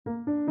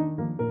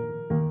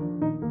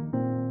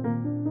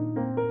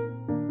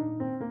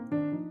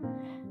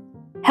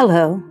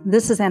Hello,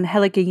 this is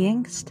Angelica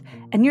Yingst,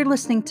 and you're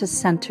listening to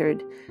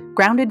Centered,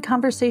 grounded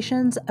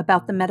conversations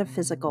about the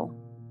metaphysical.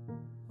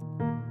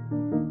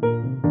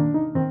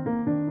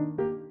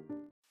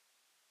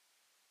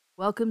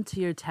 Welcome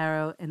to your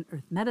Tarot and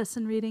Earth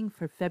Medicine reading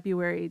for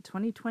February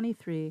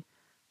 2023.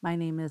 My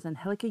name is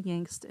Angelica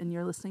Yingst, and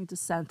you're listening to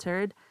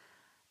Centered.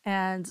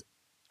 And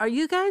are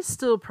you guys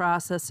still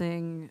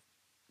processing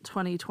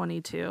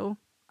 2022?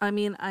 I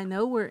mean, I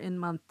know we're in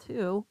month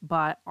 2,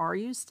 but are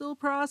you still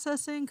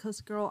processing? Because,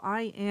 girl,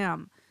 I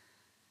am.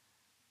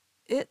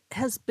 It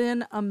has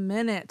been a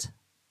minute,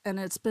 and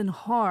it's been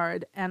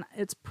hard, and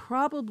it's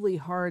probably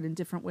hard in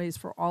different ways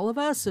for all of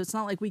us. So it's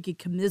not like we could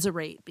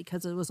commiserate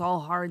because it was all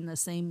hard in the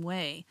same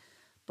way.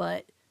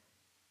 But,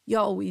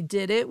 y'all, we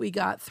did it. We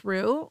got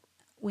through.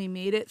 We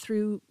made it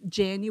through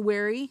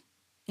January,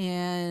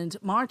 and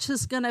March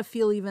is going to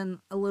feel even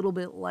a little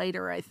bit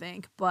lighter, I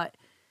think. But,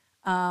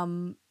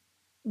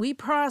 we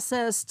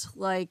processed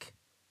like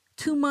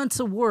 2 months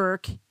of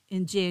work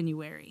in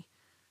January.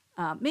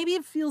 Maybe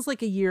it feels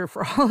like a year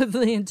for all of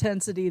the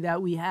intensity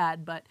that we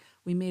had, but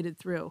we made it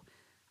through.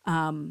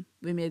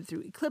 We made it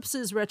through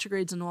eclipses,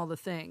 retrogrades, and all the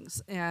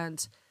things.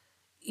 And,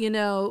 you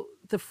know,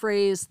 the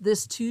phrase,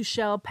 this too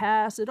shall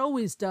pass, it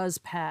always does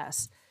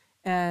pass.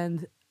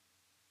 And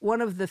one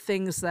of the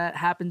things that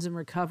happens in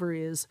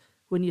recovery is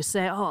when you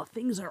say, oh,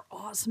 things are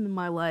awesome in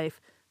my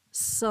life,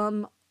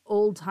 some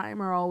old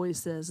timer always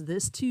says,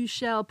 this too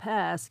shall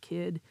pass,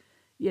 kid,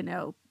 you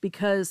know,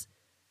 because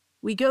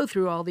we go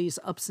through all these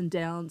ups and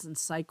downs and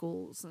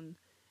cycles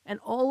and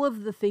all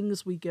of the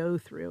things we go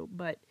through.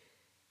 But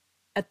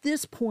at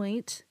this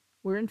point,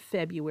 we're in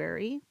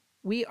February.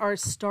 We are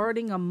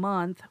starting a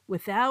month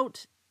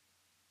without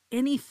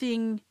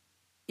anything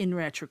in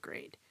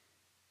retrograde.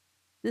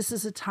 This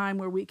is a time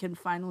where we can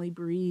finally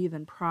breathe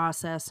and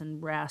process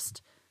and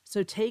rest.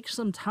 So take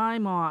some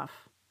time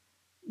off.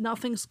 No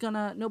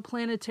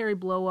planetary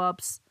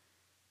blow-ups,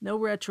 no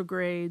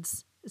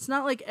retrogrades. It's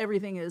not like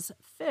everything is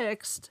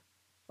fixed,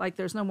 like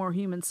there's no more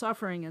human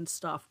suffering and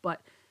stuff,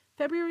 but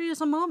February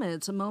is a moment.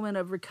 It's a moment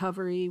of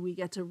recovery. We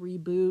get to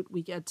reboot.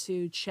 We get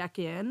to check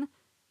in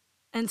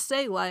and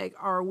say, like,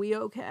 are we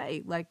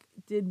okay? Like,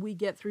 did we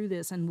get through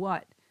this and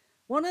what?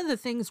 One of the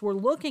things we're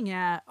looking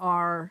at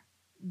are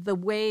the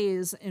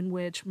ways in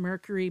which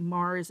Mercury,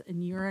 Mars,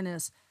 and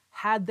Uranus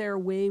had their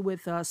way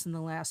with us in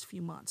the last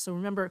few months. So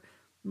remember,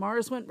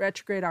 Mars went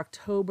retrograde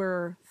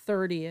October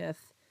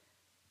 30th,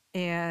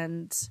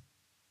 and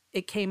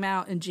it came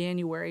out in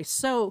January.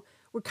 So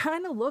we're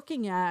kind of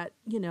looking at,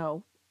 you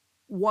know,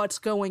 what's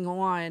going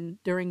on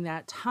during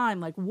that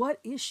time. Like, what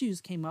issues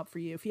came up for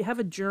you? If you have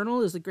a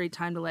journal, is a great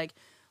time to, like,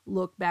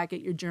 look back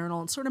at your journal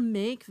and sort of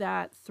make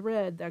that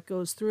thread that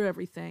goes through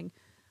everything.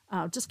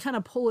 Just kind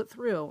of pull it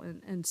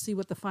through and see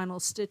what the final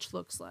stitch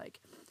looks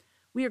like.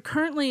 We are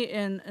currently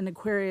in an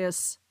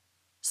Aquarius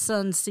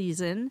sun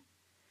season.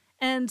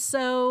 And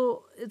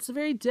so it's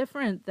very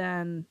different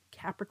than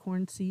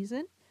Capricorn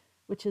season,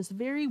 which is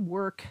very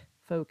work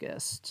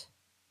focused.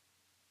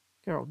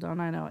 Girl, don't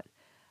I know it?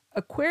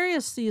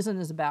 Aquarius season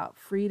is about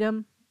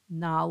freedom,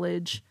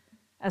 knowledge.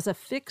 As a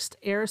fixed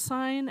air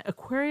sign,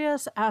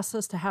 Aquarius asks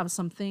us to have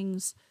some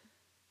things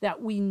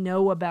that we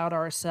know about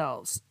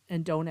ourselves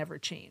and don't ever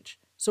change.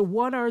 So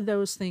what are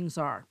those things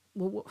are?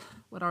 Well,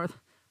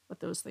 what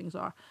those things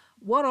are?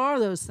 What are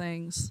those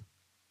things?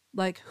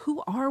 Like,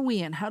 who are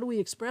we and how do we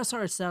express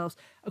ourselves?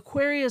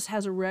 Aquarius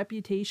has a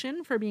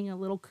reputation for being a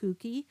little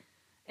kooky.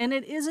 And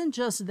it isn't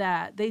just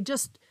that.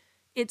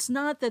 It's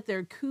not that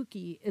they're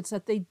kooky. It's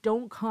that they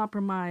don't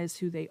compromise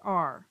who they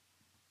are.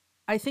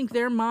 I think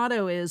their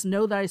motto is,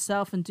 know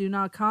thyself and do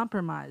not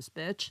compromise,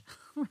 bitch.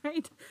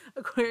 Right?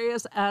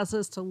 Aquarius asks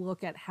us to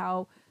look at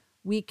how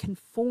we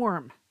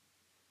conform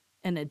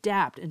and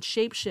adapt and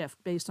shapeshift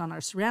based on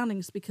our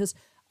surroundings, because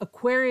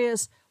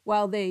Aquarius,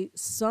 while they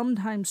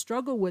sometimes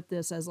struggle with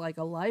this as like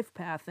a life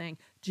path thing,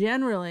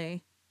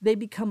 generally they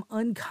become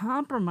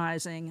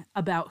uncompromising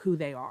about who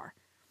they are.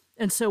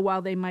 And so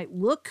while they might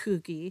look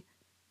kooky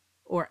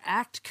or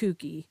act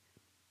kooky,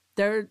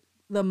 they're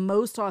the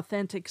most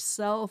authentic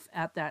self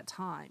at that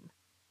time.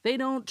 They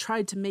don't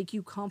try to make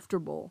you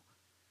comfortable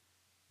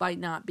by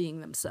not being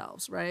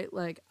themselves, right?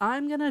 Like,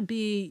 I'm going to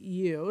be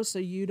you so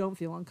you don't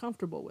feel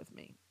uncomfortable with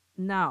me.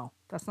 No,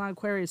 that's not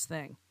Aquarius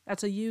thing.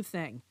 That's a you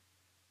thing.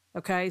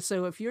 Okay,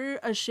 so if you're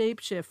a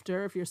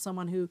shapeshifter, if you're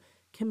someone who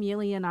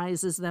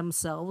chameleonizes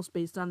themselves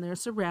based on their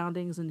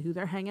surroundings and who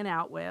they're hanging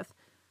out with,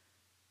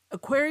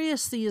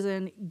 Aquarius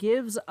season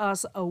gives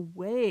us a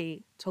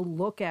way to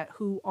look at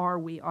who are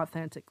we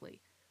authentically.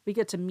 We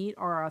get to meet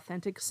our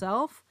authentic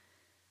self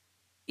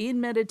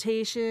in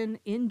meditation,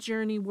 in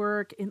journey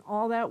work, in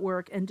all that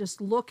work, and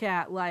just look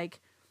at, like,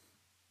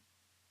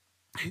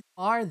 who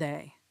are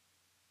they?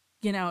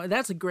 You know,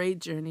 that's a great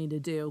journey to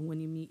do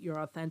when you meet your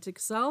authentic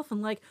self.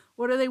 And, like,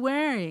 what are they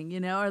wearing? You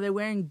know, are they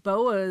wearing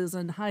boas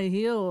and high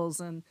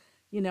heels? And,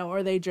 you know,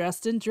 are they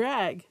dressed in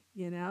drag?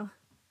 You know,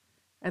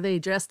 are they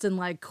dressed in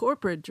like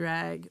corporate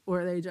drag?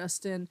 Or are they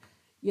dressed in,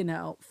 you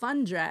know,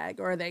 fun drag?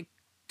 Or are they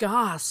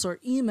goths or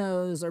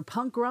emos or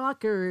punk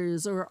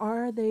rockers, or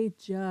are they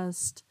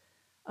just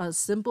a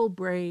simple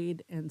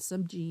braid and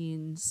some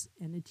jeans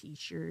and a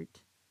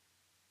t-shirt?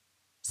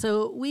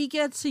 So we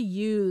get to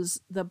use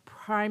the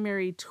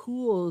primary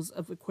tools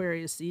of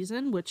Aquarius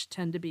season, which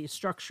tend to be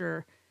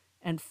structure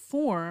and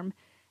form,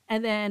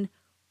 and then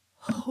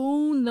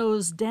hone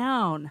those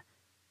down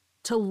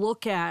to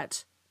look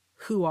at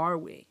who are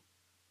we.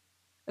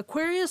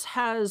 Aquarius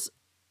has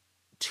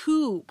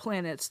 2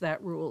 planets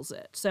that rules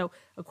it. So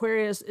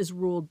Aquarius is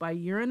ruled by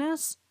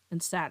Uranus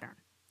and Saturn.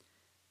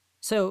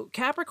 So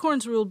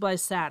Capricorn's ruled by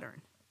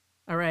Saturn,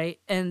 all right?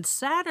 And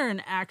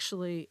Saturn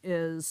actually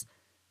is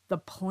the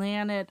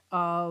planet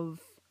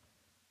of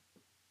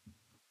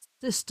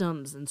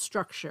systems and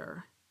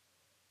structure.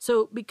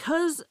 So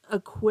because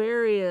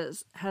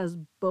Aquarius has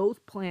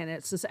both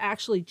planets, this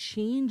actually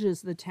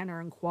changes the tenor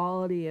and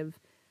quality of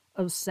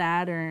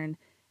Saturn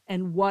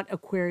and what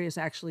Aquarius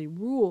actually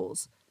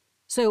rules.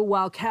 So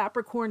while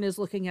Capricorn is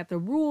looking at the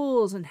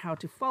rules and how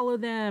to follow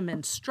them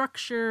and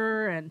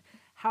structure and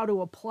how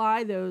to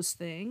apply those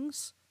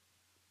things,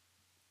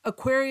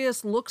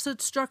 Aquarius looks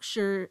at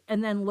structure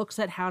and then looks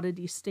at how to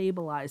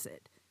destabilize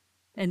it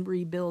and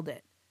rebuild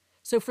it.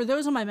 So for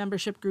those in my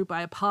membership group,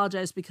 I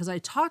apologize because I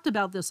talked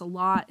about this a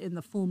lot in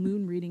the full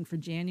moon reading for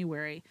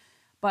January,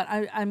 but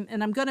I'm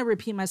going to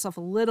repeat myself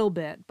a little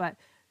bit, but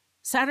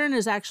Saturn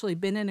has actually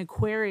been in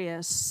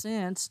Aquarius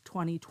since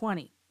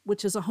 2020,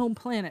 which is a home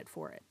planet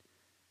for it.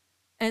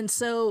 And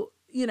so,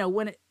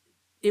 when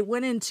it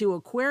went into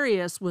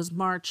Aquarius was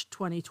March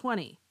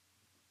 2020.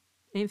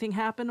 Anything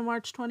happened in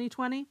March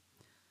 2020?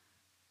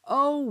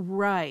 Oh,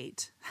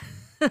 right.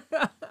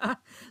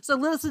 So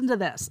listen to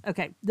this.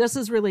 Okay, this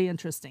is really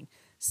interesting.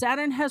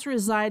 Saturn has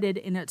resided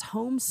in its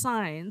home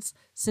signs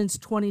since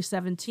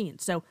 2017.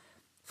 So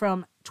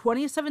from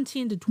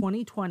 2017 to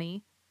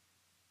 2020,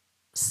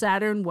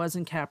 Saturn was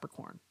in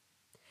Capricorn.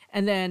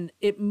 And then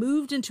it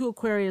moved into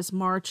Aquarius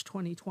March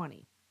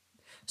 2020.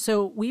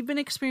 So we've been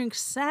experiencing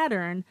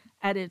Saturn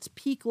at its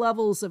peak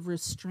levels of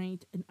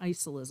restraint and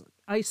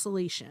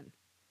isolation.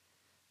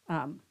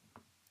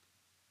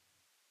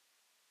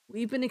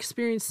 We've been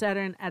experiencing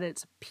Saturn at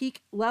its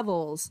peak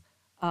levels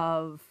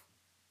of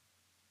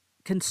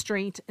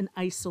constraint and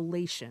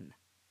isolation.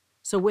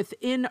 So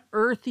within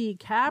earthy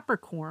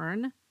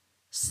Capricorn,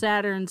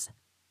 Saturn's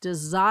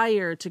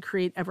desire to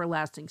create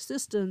everlasting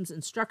systems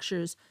and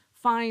structures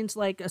finds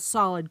like a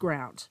solid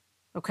ground.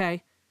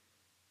 Okay?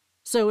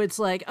 So it's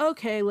like,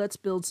 okay, let's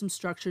build some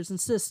structures and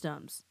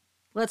systems.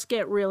 Let's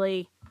get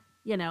really,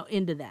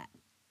 into that.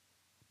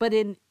 But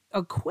in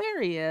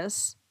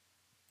Aquarius,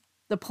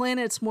 the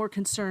planet's more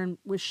concerned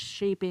with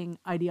shaping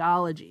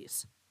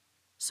ideologies,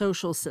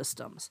 social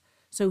systems.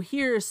 So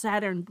here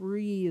Saturn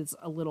breathes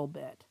a little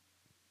bit.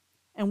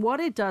 And what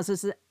it does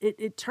is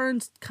it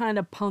turns kind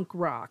of punk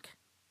rock,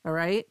 all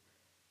right?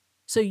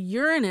 So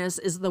Uranus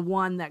is the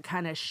one that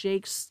kind of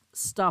shakes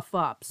stuff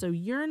up. So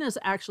Uranus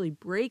actually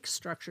breaks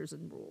structures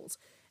and rules,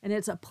 and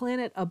it's a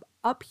planet of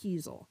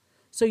upheaval.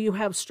 So you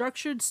have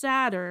structured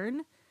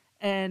Saturn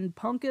and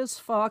punk as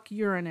fuck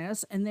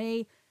Uranus, and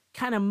they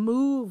kind of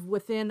move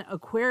within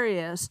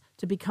Aquarius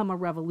to become a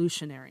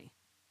revolutionary.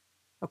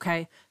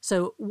 Okay,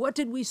 so what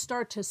did we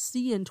start to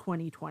see in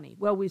 2020?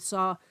 Well, we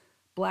saw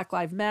Black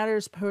Lives Matter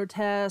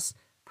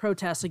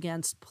protests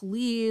against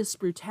police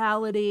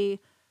brutality.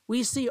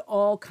 We see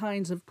all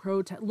kinds of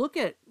protests. Look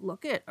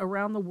at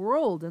around the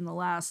world in the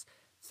last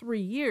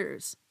 3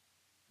 years,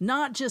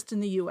 not just in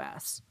the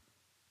US.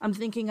 I'm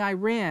thinking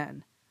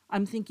Iran.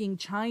 I'm thinking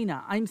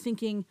China. I'm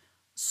thinking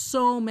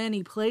so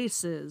many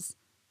places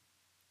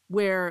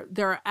where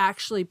there are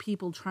actually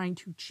people trying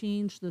to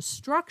change the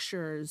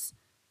structures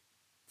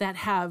that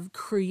have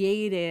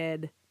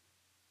created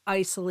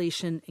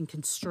isolation and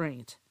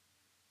constraint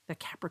that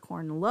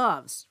Capricorn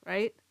loves,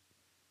 right?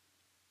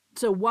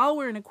 So while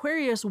we're in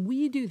Aquarius,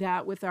 we do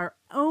that with our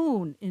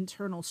own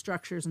internal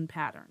structures and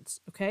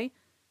patterns, okay?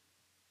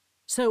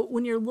 So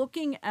when you're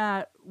looking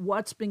at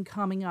what's been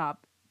coming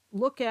up,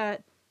 look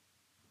at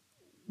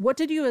what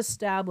did you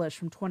establish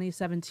from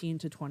 2017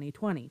 to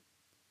 2020?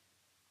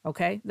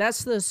 Okay,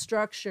 that's the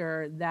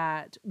structure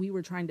that we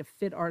were trying to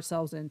fit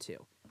ourselves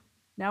into.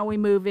 Now we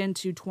move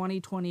into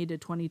 2020 to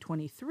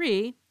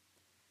 2023.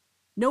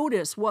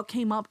 Notice what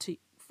came up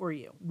for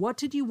you. What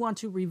did you want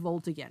to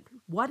revolt against?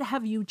 What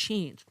have you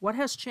changed? What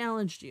has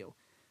challenged you?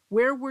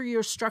 Where were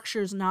your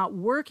structures not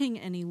working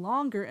any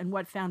longer, and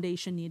what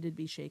foundation needed to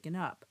be shaken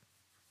up?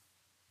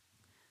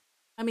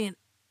 I mean,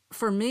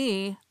 for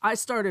me, I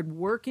started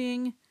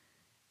working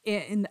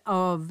in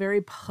a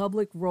very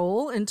public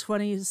role in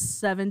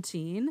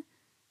 2017,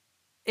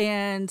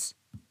 and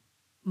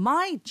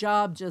my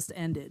job just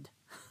ended.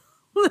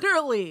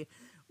 Literally,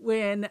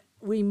 when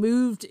we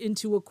moved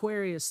into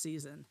Aquarius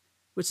season,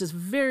 which is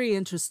very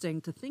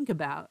interesting to think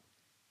about.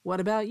 What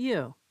about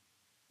you?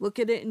 Look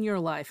at it in your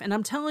life. And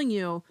I'm telling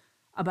you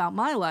about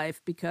my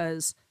life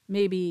because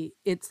maybe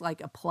it's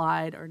like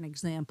applied or an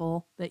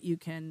example that you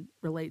can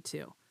relate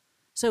to.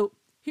 So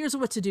here's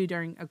what to do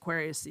during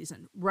Aquarius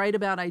season. Write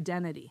about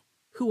identity.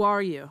 Who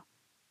are you?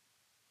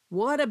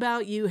 What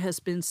about you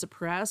has been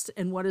suppressed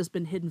and what has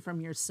been hidden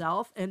from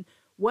yourself and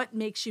what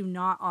makes you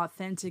not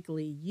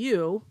authentically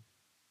you?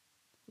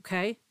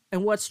 Okay.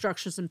 And what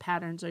structures and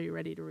patterns are you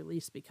ready to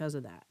release because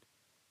of that?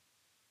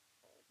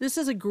 This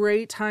is a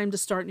great time to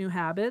start new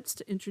habits,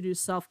 to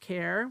introduce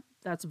self-care.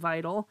 That's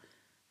vital.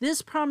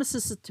 This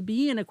promises to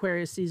be an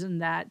Aquarius season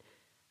that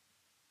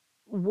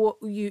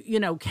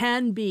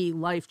can be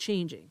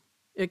life-changing.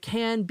 It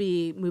can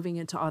be moving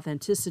into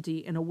authenticity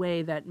in a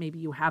way that maybe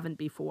you haven't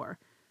before.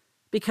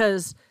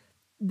 Because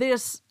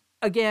this,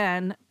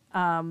 again,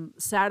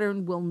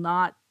 Saturn will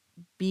not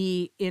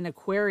be in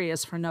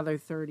Aquarius for another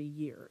 30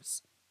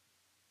 years.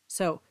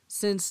 So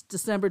since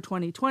December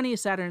 2020,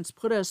 Saturn's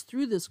put us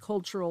through this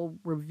cultural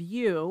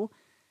review,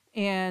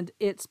 and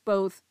it's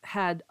both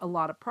had a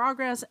lot of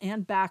progress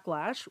and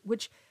backlash,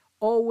 which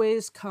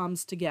always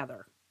comes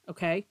together,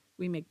 okay?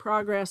 We make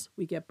progress,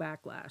 we get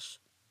backlash,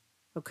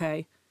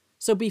 okay?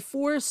 So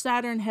before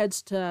Saturn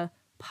heads to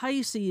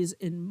Pisces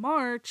in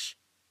March,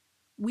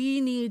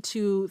 we need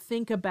to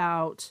think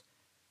about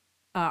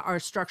our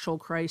structural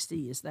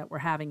crises that we're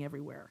having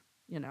everywhere,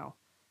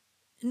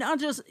 Not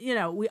just,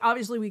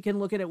 we can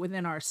look at it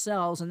within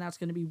ourselves, and that's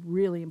going to be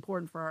really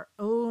important for our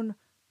own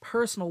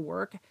personal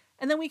work.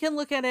 And then we can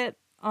look at it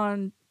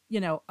on,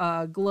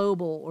 a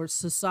global or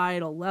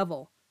societal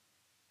level.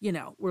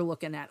 We're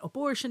looking at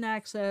abortion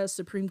access,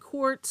 Supreme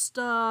Court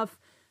stuff,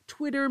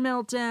 Twitter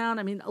meltdown.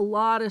 I mean, a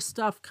lot of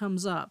stuff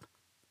comes up.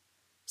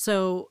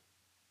 So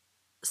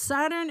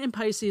Saturn in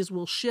Pisces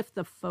will shift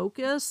the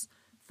focus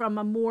from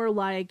a more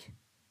like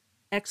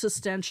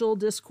existential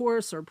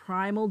discourse or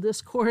primal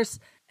discourse,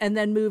 and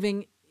then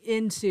moving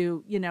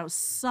into,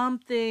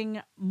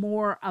 something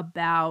more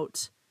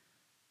about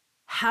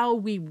how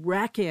we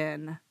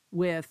reckon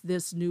with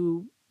this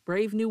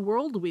brave new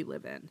world we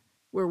live in,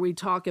 where we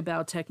talk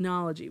about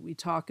technology. We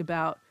talk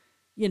about,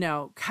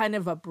 kind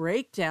of a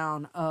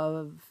breakdown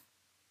of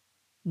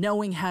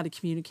knowing how to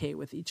communicate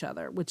with each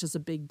other, which is a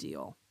big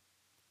deal.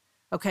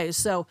 Okay,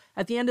 so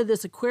at the end of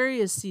this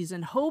Aquarius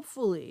season,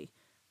 hopefully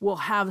we'll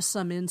have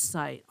some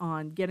insight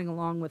on getting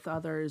along with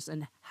others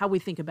and how we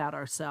think about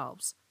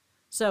ourselves.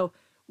 So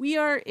we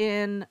are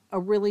in a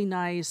really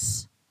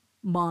nice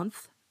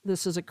month.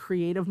 This is a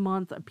creative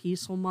month, a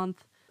peaceful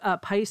month.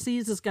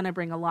 Pisces is going to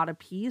bring a lot of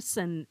peace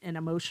and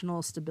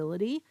emotional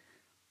stability,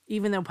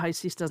 even though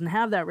Pisces doesn't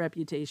have that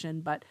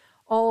reputation, but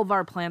all of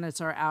our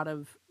planets are out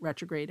of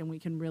retrograde and we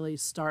can really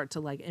start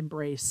to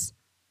embrace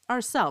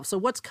ourselves. So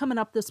what's coming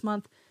up this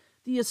month?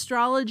 The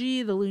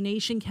astrology, the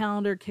lunation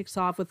calendar kicks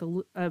off with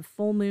a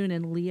full moon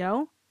in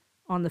Leo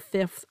on the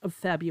 5th of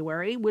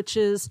February, which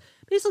is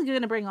basically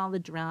going to bring all the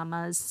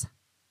dramas,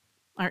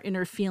 our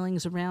inner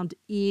feelings around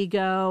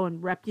ego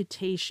and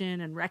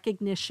reputation and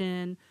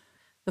recognition.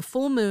 The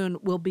full moon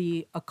will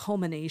be a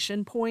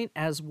culmination point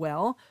as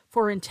well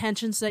for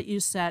intentions that you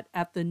set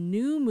at the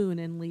new moon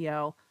in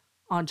Leo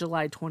on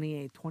July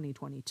 28th,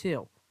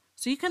 2022.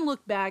 So you can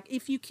look back.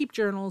 If you keep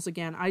journals,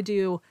 again, I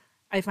do.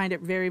 I find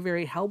it very,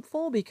 very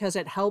helpful because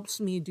it helps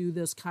me do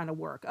this kind of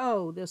work.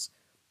 Oh, this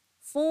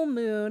full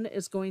moon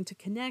is going to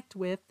connect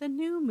with the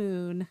new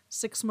moon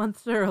 6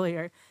 months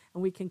earlier,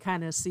 and we can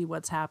kind of see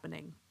what's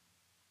happening.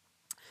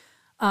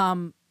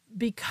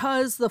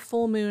 Because the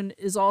full moon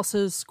is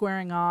also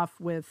squaring off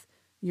with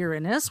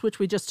Uranus, which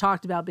we just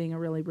talked about being a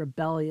really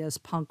rebellious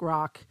punk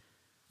rock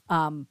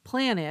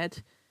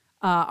planet,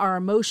 our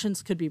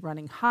emotions could be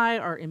running high,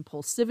 our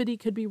impulsivity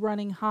could be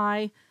running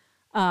high.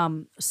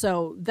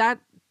 So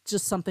that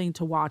just something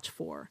to watch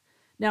for.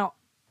 Now,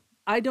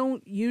 I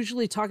don't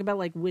usually talk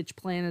about which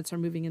planets are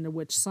moving into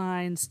which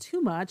signs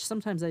too much.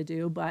 Sometimes I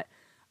do, but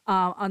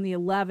on the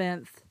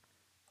 11th,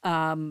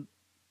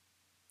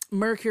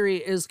 Mercury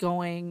is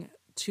going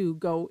to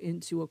go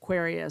into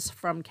Aquarius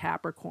from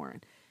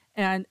Capricorn.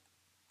 And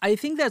I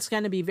think that's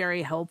going to be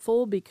very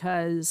helpful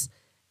because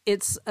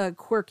it's a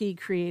quirky,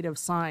 creative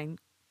sign,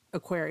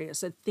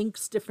 Aquarius. It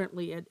thinks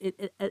differently.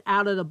 It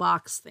out of the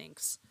box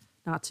thinks,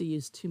 not to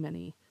use too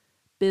many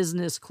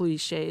business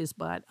cliches,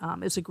 but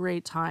it's a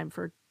great time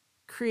for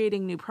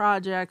creating new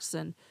projects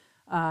and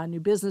new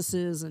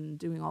businesses and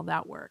doing all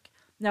that work.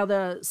 Now,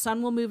 the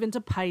sun will move into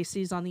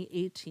Pisces on the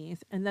 18th,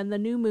 and then the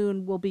new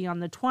moon will be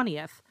on the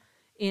 20th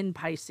in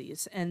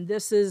Pisces. And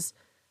this is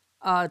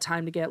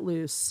time to get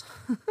loose.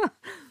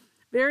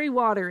 Very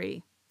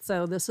watery.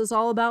 So this is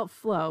all about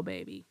flow,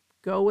 baby.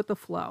 Go with the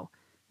flow.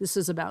 This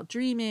is about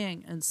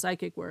dreaming and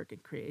psychic work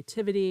and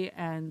creativity,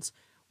 and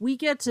we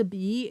get to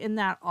be in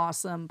that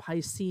awesome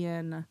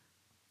Piscean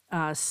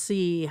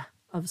sea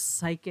of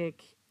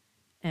psychic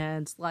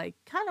and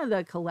kind of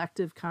the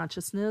collective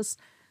consciousness.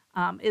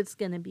 It's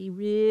going to be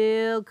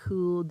real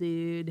cool,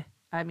 dude.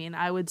 I mean,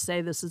 I would say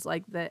this is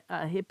the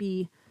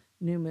hippie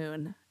new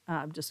moon.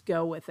 Just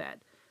go with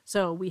it.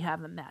 So we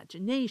have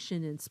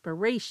imagination,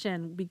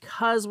 inspiration,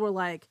 because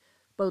we're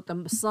both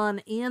the sun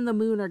and the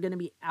moon are going to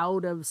be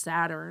out of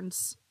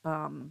Saturn's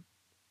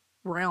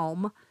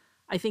realm.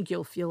 I think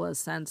you'll feel a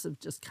sense of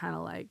just kind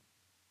of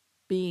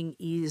being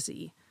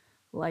easy.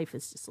 Life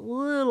is just a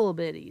little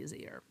bit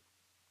easier.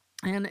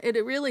 And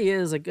it really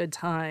is a good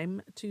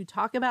time to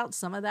talk about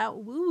some of that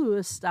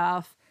woo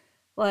stuff,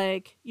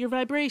 like your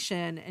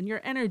vibration and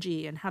your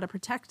energy and how to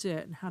protect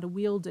it and how to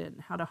wield it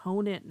and how to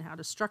hone it and how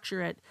to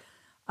structure it,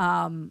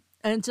 and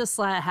just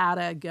like how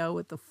to go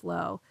with the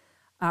flow.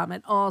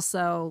 And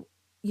also,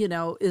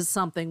 is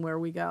something where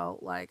we go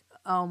like,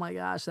 oh my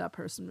gosh, that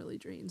person really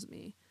drains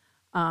me.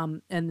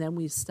 And then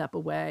we step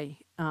away.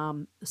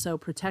 So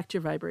protect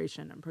your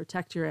vibration and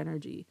protect your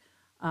energy.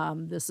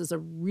 This is a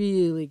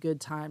really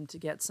good time to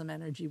get some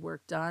energy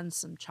work done,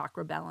 some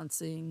chakra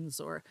balancings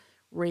or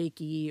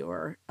Reiki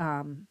or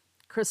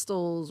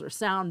crystals or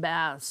sound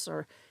baths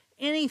or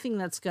anything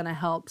that's going to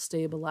help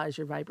stabilize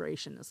your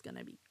vibration is going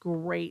to be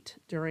great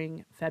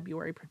during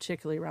February,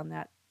 particularly around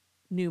that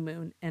new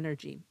moon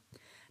energy.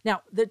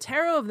 Now, the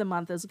tarot of the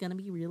month is going to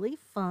be really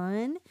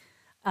fun.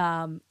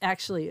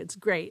 Actually, it's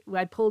great.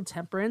 I pulled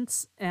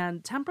Temperance,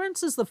 and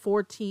Temperance is the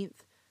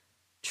 14th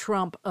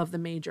trump of the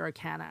major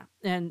arcana.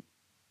 And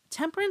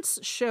Temperance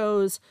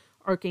shows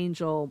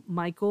Archangel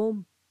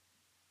Michael.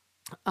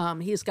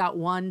 He's got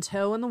one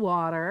toe in the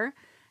water,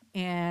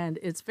 and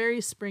it's very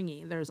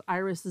springy. There's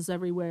irises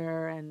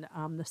everywhere, and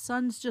the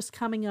sun's just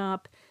coming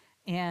up,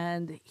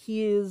 and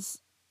he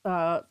is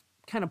kind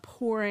of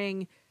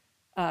pouring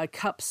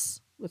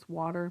cups with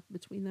water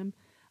between them.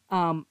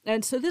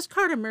 And so this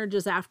card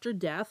emerges after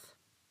death,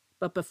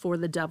 but before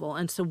the devil.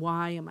 And so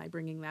why am I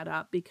bringing that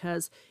up?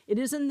 Because it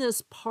is in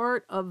this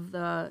part of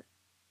the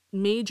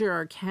major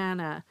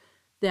arcana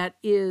that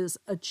is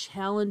a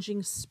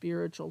challenging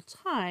spiritual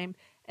time.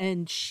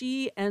 And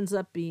she ends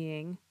up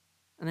being,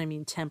 and I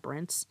mean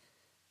Temperance,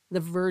 the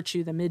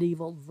virtue, the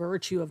medieval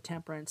virtue of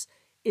Temperance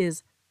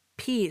is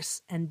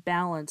peace and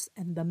balance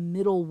and the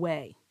middle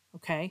way,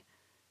 okay?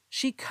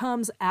 She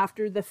comes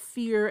after the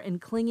fear and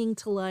clinging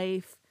to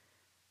life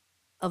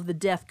of the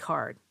death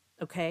card,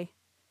 okay?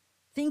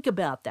 Think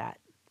about that.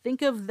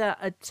 Think of the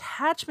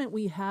attachment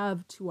we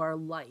have to our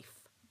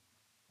life,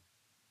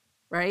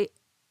 right?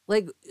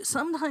 Like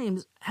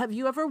sometimes, have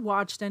you ever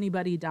watched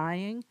anybody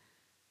dying?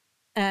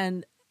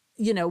 And,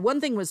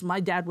 one thing was my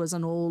dad was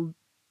an old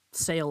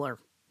sailor.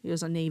 He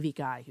was a Navy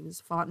guy. He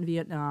was fought in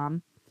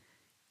Vietnam.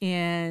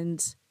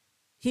 And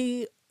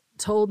he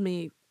told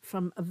me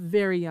from a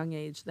very young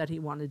age that he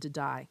wanted to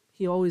die.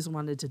 He always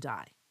wanted to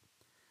die.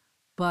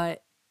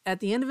 But at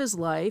the end of his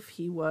life,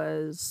 he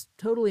was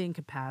totally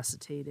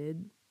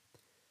incapacitated.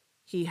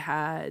 He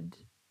had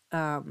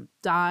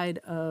died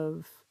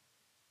of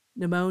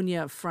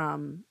pneumonia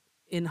from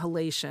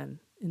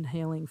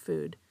inhaling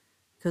food,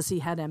 because he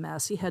had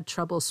MS. He had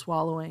trouble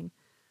swallowing.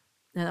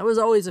 And that was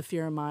always a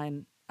fear of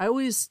mine. I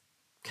always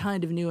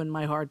kind of knew in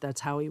my heart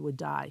that's how he would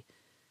die.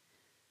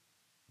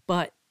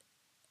 But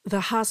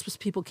the hospice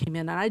people came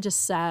in, and I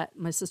just sat,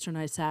 my sister and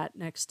I sat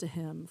next to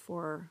him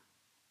for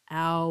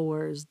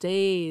hours,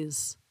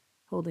 days,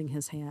 holding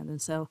his hand.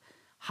 And so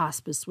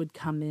hospice would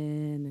come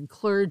in and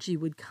clergy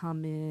would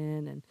come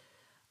in.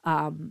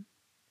 And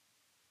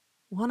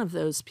one of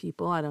those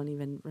people, I don't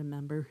even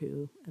remember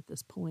who at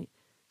this point,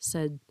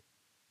 said,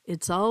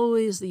 "It's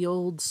always the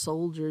old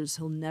soldiers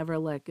who'll never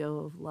let go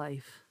of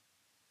life."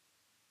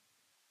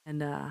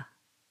 And I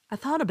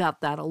thought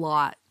about that a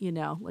lot,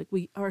 like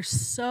we are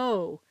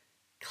so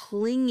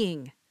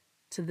clinging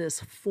to this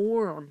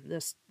form,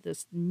 this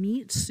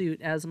meat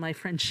suit, as my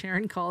friend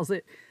Sharon calls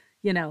it,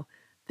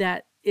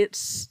 that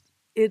it's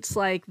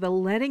like the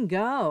letting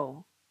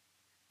go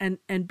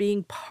and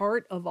being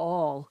part of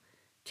all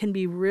can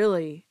be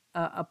really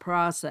a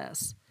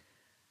process.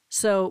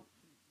 So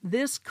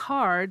this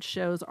card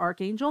shows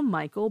Archangel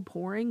Michael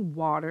pouring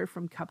water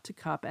from cup to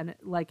cup and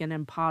like an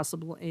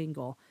impossible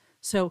angle.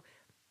 So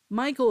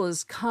Michael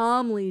is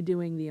calmly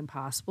doing the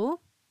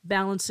impossible,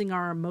 balancing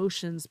our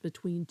emotions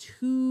between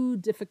two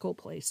difficult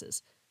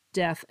places,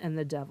 death and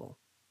the devil.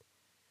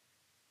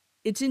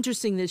 It's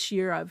interesting, this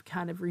year I've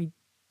kind of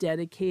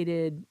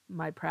rededicated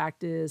my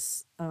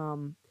practice,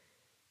 and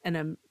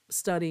I'm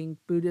studying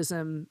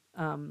Buddhism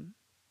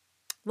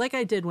like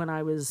I did when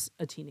I was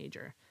a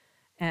teenager,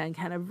 and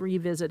kind of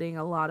revisiting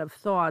a lot of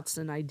thoughts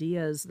and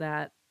ideas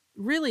that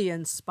really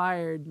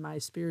inspired my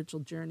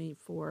spiritual journey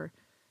for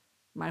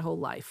my whole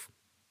life.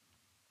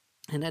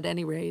 And at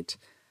any rate,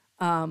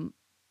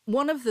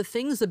 one of the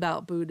things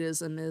about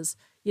Buddhism is,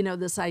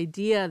 this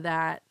idea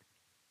that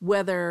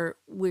whether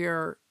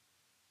we're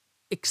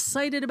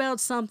excited about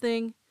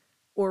something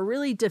or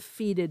really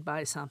defeated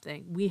by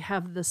something, we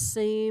have the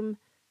same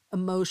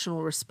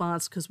emotional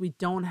response because we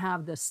don't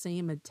have the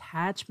same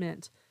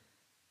attachment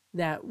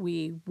that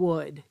we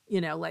would,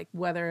 like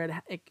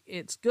whether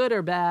it's good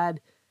or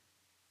bad,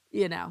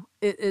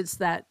 it's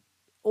that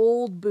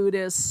old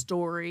Buddhist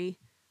story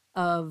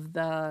of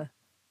the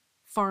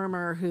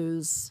farmer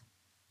whose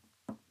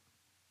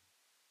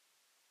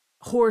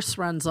horse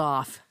runs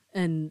off,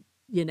 and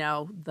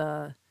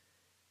the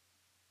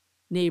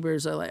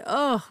neighbors are like,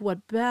 "Oh,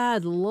 what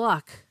bad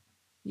luck,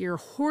 your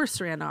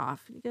horse ran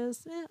off." He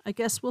goes, "I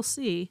guess we'll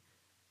see."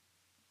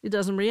 He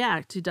doesn't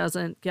react. He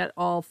doesn't get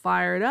all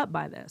fired up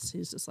by this.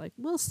 He's just like,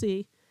 "We'll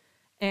see."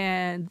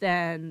 And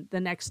then the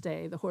next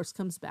day the horse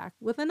comes back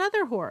with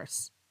another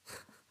horse.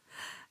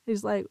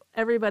 He's like,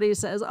 everybody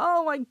says,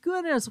 oh my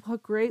goodness,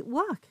 what great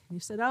luck. And he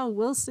said, oh,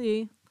 we'll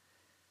see.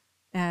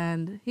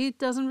 And he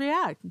doesn't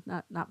react,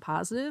 not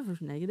positive or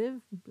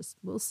negative, just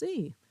we'll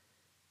see.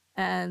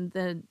 And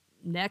the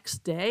next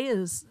day,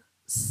 his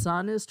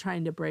son is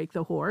trying to break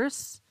the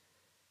horse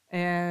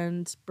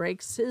and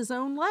breaks his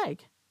own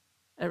leg.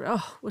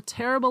 Oh, what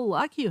terrible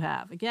luck you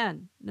have.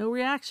 Again, no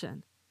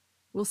reaction.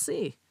 We'll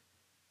see.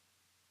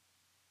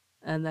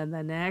 And then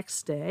the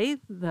next day,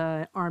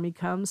 the army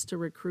comes to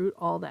recruit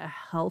all the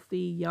healthy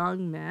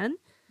young men,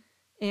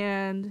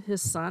 and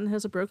his son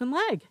has a broken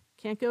leg,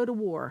 can't go to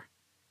war.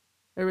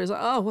 Everybody's like,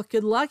 oh, what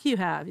good luck you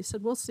have. He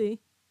said, we'll see.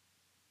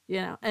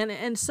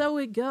 And so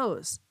it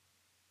goes.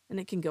 And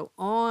it can go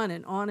on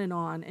and on and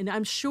on. And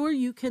I'm sure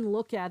you can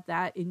look at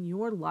that in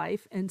your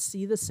life and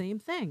see the same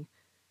thing.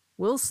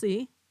 We'll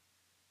see.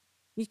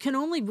 You can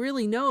only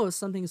really know if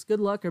something's good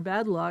luck or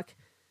bad luck,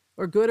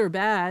 or good or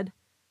bad,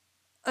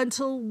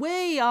 until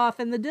way off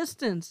in the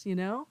distance,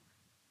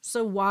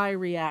 So why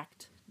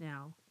react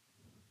now?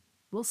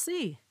 We'll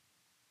see.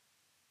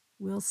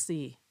 We'll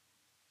see.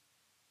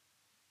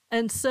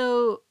 And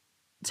so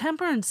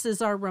temperance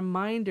is our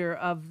reminder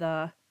of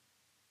the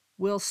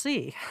we'll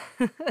see.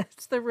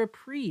 It's the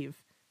reprieve.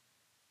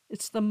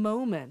 It's the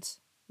moment,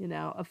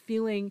 of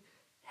feeling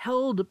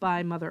held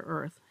by Mother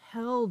Earth,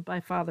 held by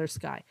Father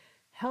Sky,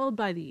 held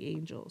by the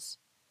angels.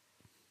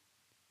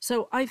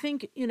 So I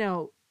think,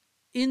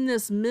 in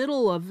this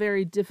middle of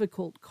very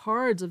difficult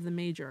cards of the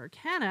major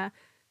arcana,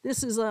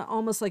 this is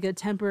almost like a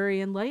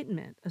temporary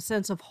enlightenment, a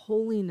sense of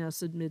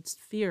holiness amidst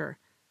fear.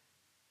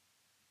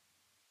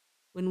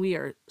 When we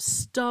are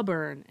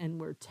stubborn and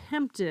we're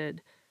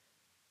tempted,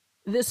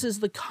 this is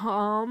the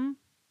calm,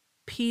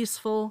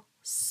 peaceful,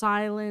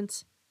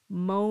 silent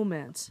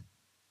moment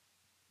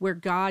where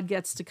God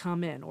gets to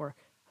come in, or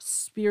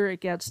Spirit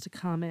gets to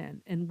come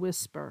in and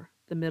whisper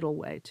the middle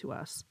way to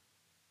us.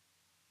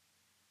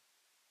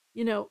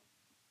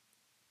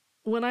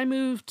 When I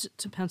moved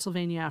to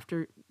Pennsylvania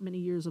after many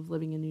years of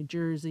living in New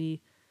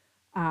Jersey,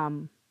 I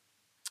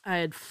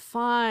had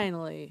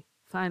finally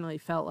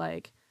felt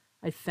like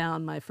I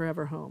found my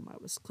forever home. I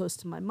was close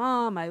to my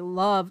mom. I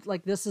loved,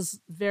 this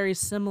is very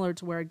similar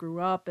to where I grew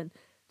up, and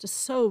just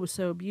so,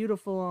 so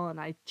beautiful. And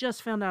I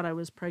just found out I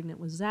was pregnant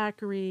with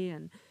Zachary,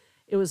 and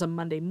it was a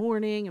Monday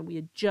morning, and we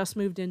had just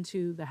moved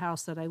into the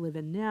house that I live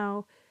in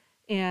now.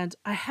 And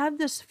I had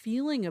this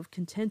feeling of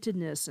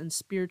contentedness and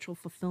spiritual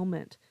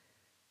fulfillment.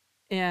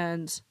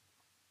 And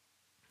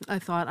I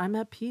thought, I'm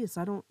at peace.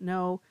 I don't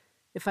know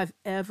if I've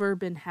ever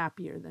been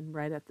happier than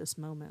right at this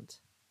moment.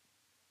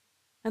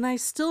 And I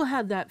still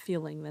had that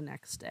feeling the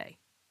next day.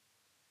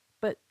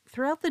 But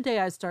throughout the day,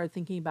 I started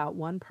thinking about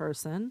one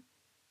person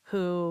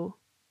who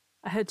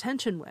I had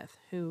tension with,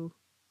 who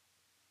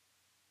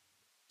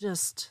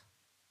just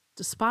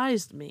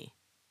despised me.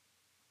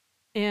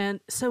 And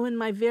so in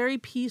my very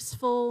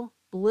peaceful,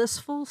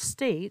 blissful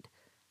state,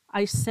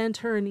 I sent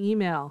her an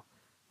email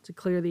to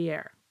clear the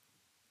air.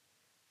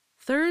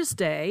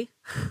 Thursday,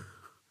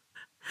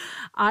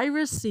 I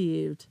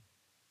received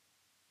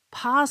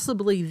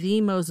possibly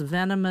the most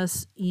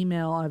venomous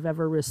email I've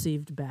ever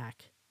received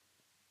back.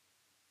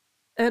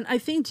 And I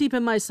think deep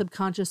in my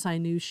subconscious, I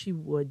knew she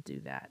would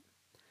do that.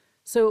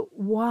 So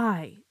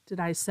why did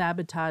I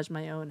sabotage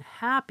my own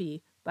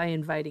happy by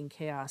inviting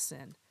chaos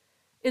in?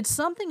 It's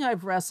something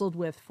I've wrestled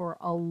with for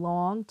a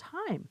long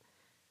time.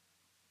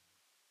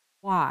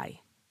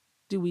 Why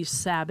do we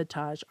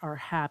sabotage our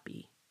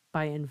happy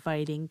by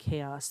inviting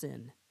chaos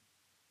in?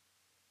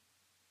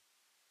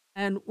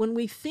 And when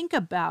we think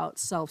about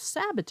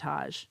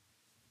self-sabotage,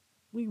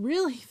 we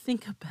really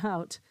think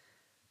about,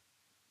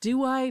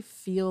 do I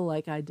feel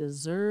like I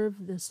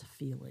deserve this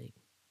feeling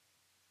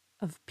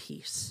of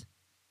peace,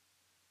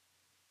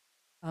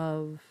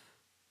 of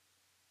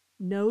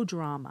no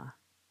drama?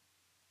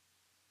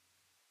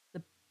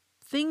 The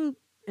thing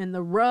and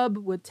the rub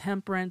with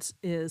temperance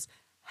is,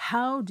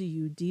 how do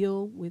you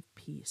deal with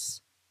peace?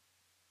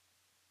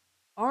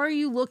 Are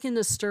you looking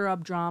to stir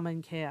up drama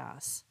and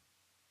chaos?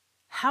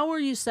 How are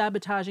you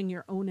sabotaging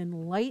your own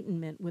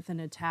enlightenment with an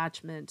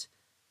attachment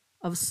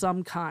of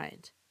some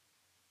kind?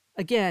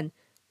 Again,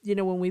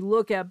 when we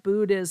look at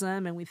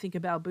Buddhism and we think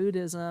about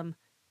Buddhism,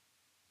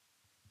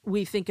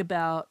 we think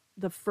about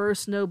the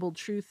first noble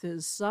truth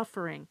is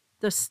suffering.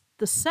 The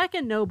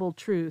second noble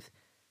truth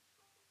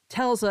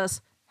tells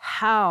us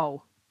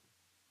how,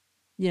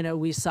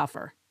 we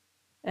suffer.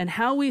 And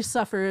how we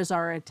suffer is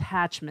our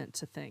attachment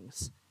to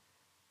things.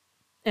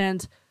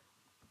 And,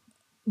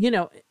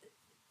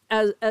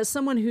 as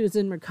someone who's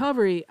in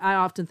recovery, I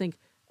often think,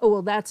 oh,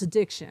 well, that's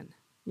addiction,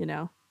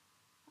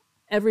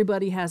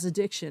 Everybody has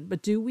addiction.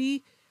 But do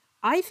we?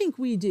 I think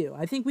we do.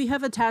 I think we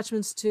have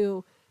attachments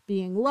to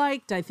being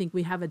liked. I think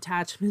we have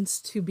attachments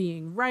to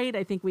being right.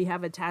 I think we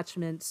have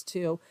attachments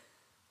to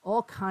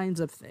all kinds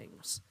of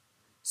things.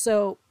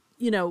 So,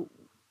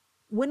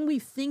 when we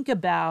think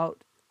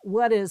about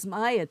what is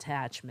my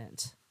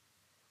attachment,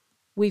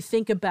 we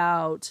think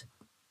about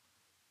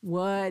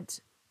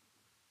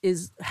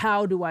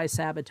how do I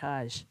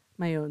sabotage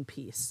my own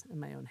peace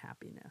and my own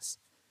happiness?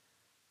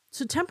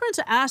 So temperance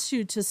asks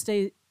you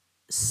to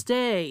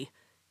stay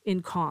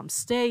in calm,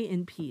 stay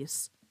in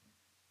peace.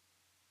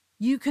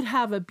 You could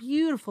have a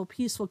beautiful,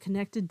 peaceful,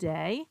 connected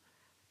day,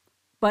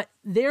 but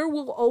there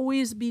will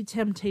always be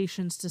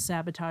temptations to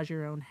sabotage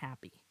your own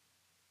happy.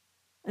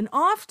 And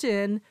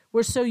often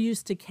we're so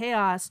used to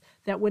chaos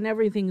that when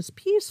everything's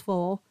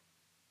peaceful,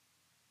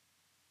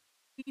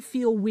 we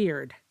feel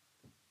weird,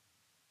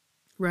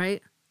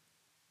 right?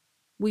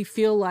 We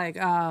feel like,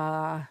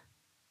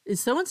 is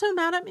so-and-so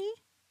mad at me?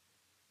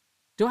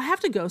 Do I have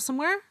to go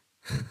somewhere?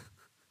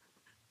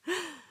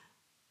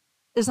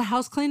 Is the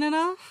house clean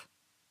enough?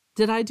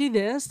 Did I do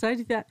this? Did I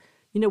do that?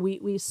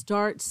 We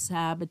start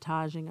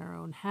sabotaging our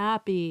own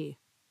happy.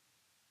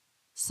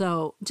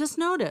 So just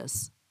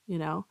notice,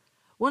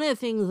 one of the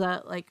things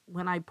that, like,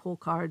 when I pull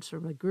cards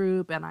from a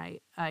group and I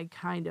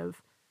kind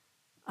of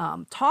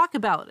talk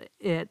about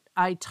it,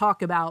 I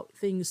talk about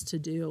things to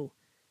do.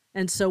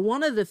 And so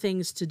one of the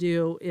things to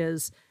do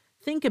is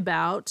think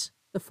about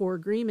the 4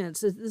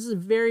 agreements. This is a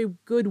very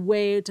good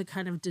way to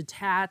kind of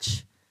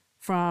detach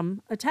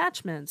from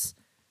attachments.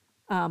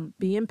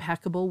 Be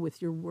impeccable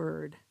with your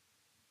word.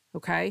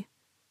 Okay?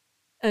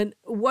 And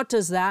what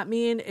does that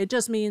mean? It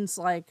just means,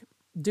 like,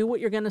 do what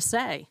you're going to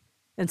say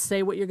and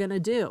say what you're going to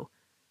do.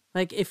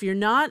 Like, if you're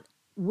not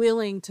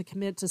willing to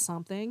commit to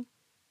something,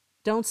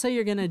 don't say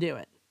you're going to do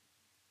it.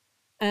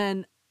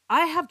 And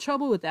I have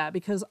trouble with that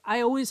because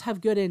I always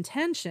have good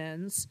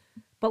intentions,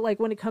 but, like,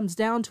 when it comes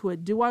down to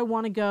it, do I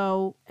want to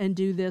go and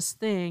do this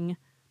thing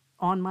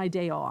on my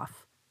day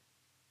off?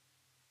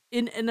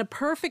 In a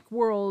perfect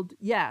world,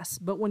 yes,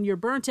 but when you're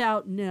burnt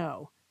out,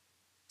 no.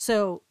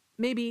 So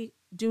maybe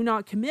do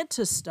not commit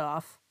to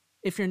stuff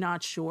if you're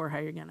not sure how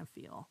you're going to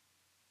feel,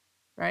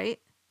 right?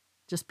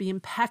 Just be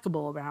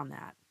impeccable around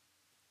that.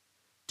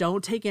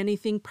 Don't take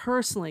anything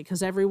personally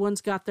because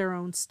everyone's got their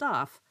own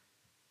stuff.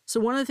 So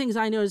one of the things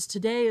I noticed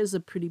today is a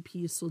pretty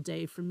peaceful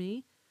day for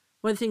me.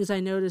 One of the things I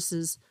notice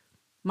is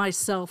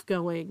myself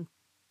going,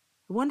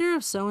 I wonder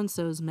if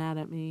so-and-so's mad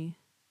at me.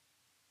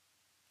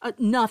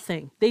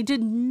 Nothing. They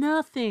did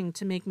nothing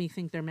to make me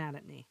think they're mad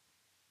at me.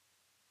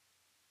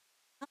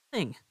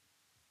 Nothing.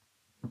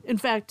 In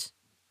fact,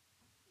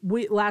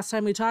 last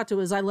time we talked, it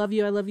was, I love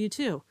you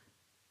too.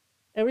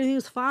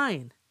 Everything's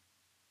fine.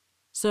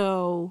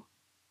 So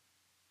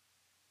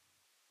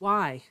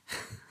why?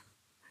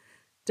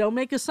 Don't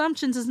make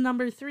assumptions is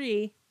number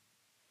 3.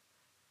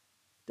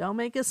 Don't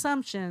make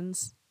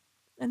assumptions.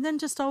 And then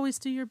just always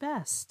do your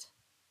best.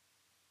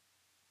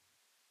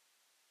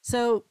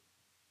 So,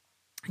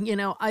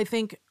 I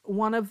think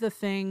one of the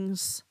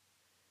things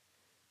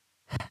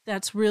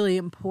that's really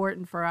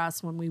important for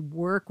us when we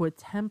work with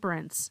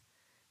temperance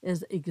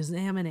is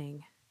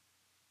examining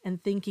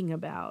and thinking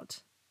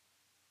about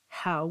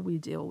how we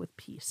deal with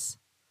peace.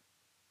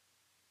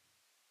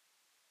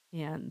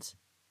 And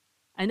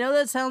I know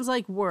that sounds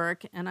like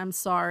work, and I'm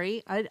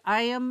sorry.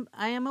 I am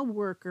a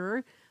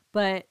worker,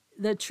 but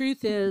the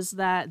truth is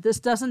that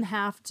this doesn't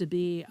have to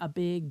be a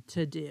big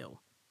to-do.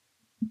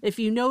 If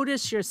you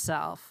notice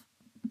yourself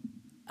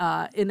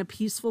in a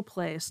peaceful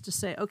place, to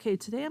say, okay,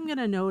 today I'm going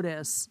to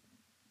notice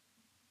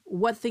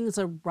what things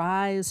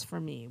arise for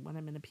me when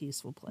I'm in a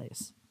peaceful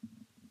place.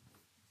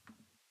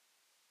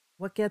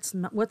 What's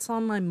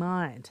on my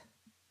mind?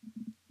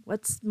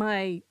 What's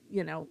my,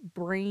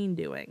 brain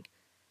doing?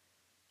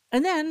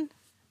 And then,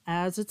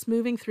 as it's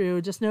moving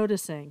through, just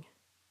noticing,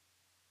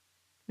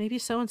 maybe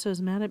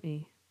so-and-so's mad at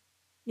me.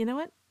 You know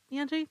what,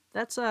 Angie?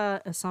 That's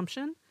a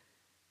assumption.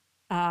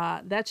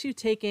 That's you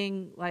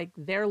taking, like,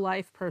 their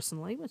life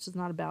personally, which is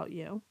not about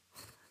you.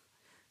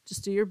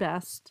 Just do your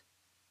best.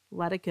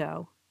 Let it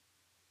go.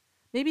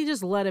 Maybe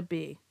just let it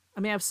be.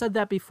 I mean, I've said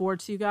that before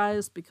to you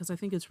guys because I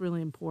think it's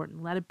really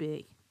important. Let it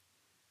be.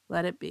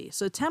 Let it be.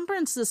 So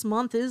temperance this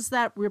month is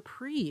that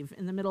reprieve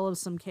in the middle of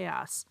some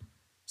chaos,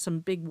 some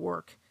big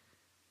work.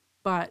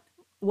 But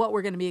what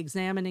we're going to be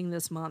examining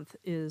this month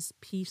is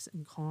peace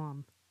and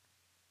calm.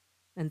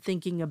 And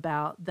thinking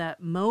about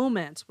that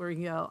moment where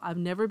you go, I've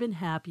never been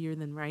happier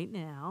than right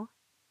now.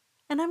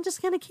 And I'm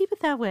just going to keep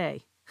it that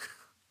way.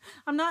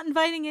 I'm not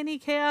inviting any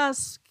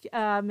chaos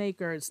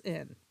makers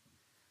in.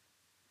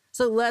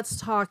 So let's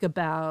talk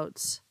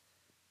about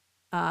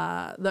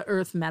the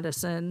earth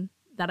medicine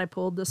that I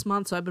pulled this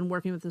month. So I've been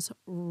working with this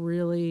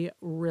really,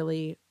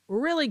 really,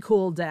 really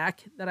cool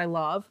deck that I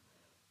love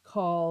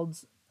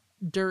called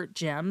Dirt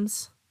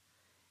Gems.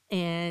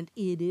 And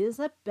it is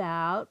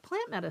about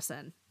plant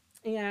medicine.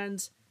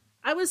 And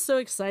I was so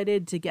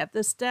excited to get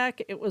this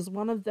deck. It was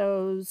one of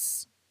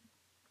those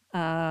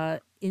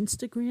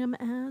Instagram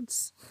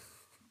ads.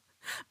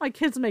 My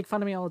kids make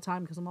fun of me all the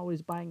time because I'm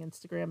always buying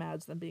Instagram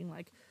ads, them being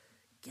like,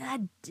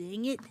 God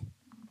dang it.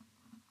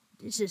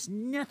 This is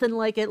nothing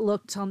like it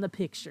looked on the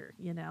picture,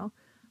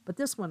 But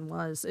this one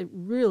it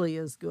really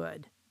is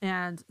good.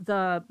 And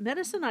the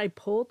medicine I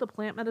pulled, the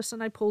plant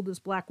medicine I pulled is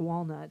black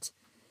walnut.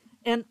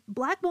 And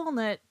black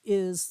walnut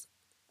is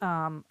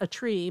a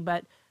tree,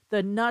 but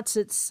the nuts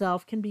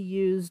itself can be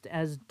used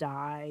as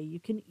dye.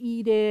 You can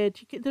eat it.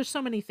 There's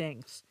so many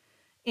things.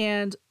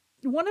 And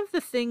one of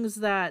the things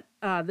that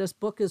this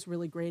book is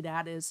really great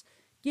at is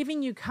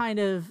giving you kind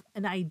of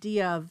an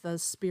idea of the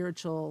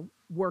spiritual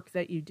work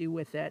that you do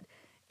with it.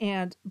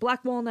 And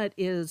black walnut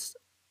is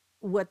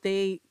what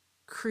they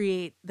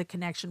create the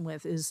connection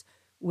with is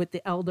with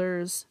the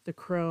elders, the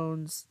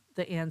crones,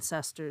 the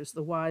ancestors,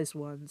 the wise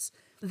ones.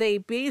 They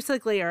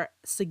basically are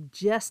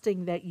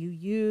suggesting that you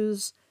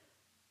use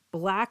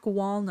black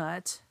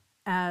walnut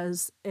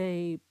as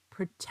a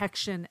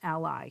protection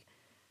ally.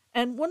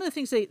 And one of the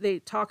things they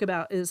talk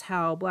about is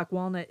how black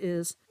walnut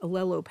is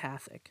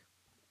allelopathic.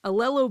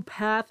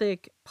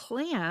 Allelopathic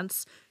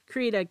plants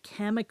create a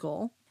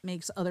chemical,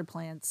 makes other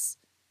plants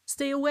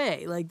stay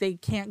away. Like they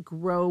can't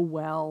grow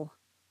well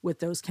with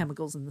those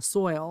chemicals in the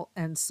soil.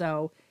 And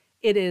so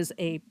it is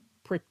a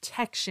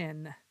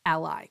protection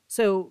ally.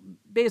 So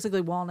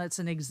basically, walnut's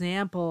an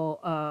example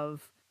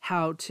of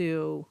how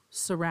to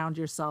surround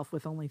yourself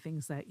with only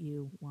things that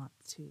you want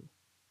to,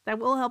 that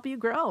will help you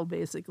grow,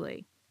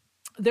 basically.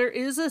 There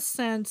is a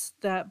sense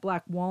that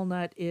black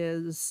walnut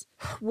is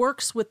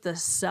works with the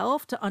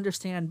self to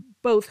understand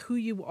both who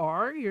you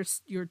are,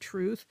 your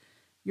truth,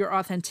 your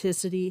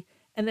authenticity,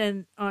 and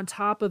then on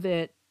top of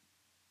it,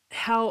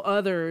 how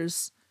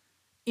others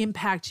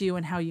impact you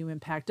and how you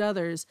impact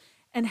others,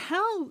 and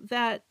how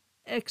that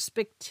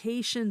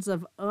expectations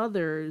of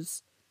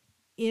others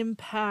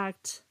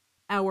impact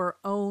our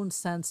own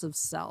sense of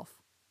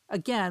self.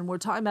 Again, we're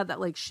talking about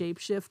that like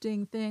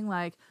shape-shifting thing,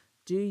 like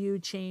do you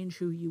change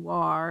who you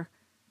are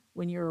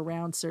when you're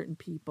around certain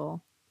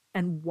people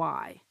and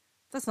why?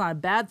 That's not a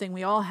bad thing.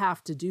 We all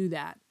have to do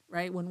that,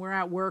 right? When we're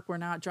at work, we're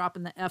not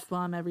dropping the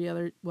F-bomb every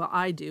other, well,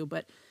 I do,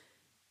 but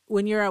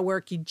when you're at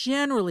work, you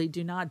generally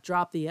do not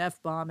drop the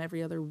F-bomb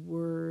every other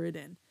word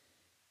and,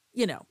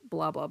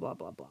 blah, blah, blah,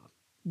 blah, blah.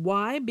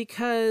 Why?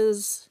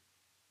 Because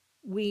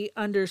we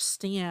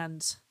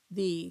understand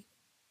the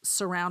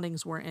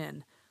surroundings we're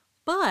in.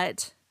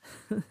 But,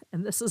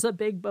 and this is a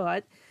big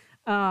but,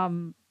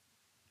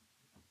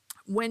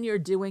 when you're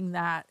doing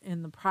that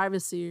in the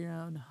privacy of your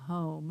own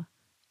home,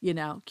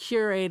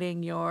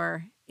 curating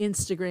your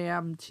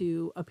Instagram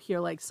to appear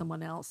like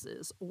someone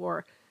else's,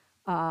 or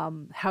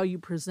how you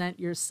present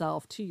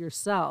yourself to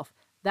yourself,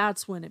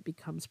 that's when it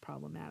becomes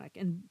problematic.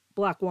 And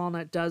black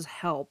walnut does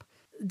help.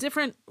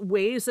 Different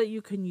ways that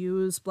you can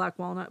use black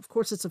walnut. Of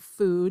course, it's a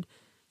food.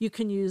 You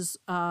can use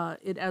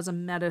it as a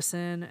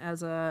medicine,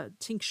 as a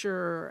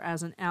tincture,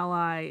 as an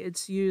ally.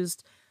 It's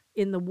used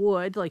in the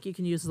wood, like you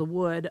can use the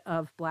wood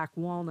of black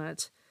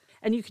walnut.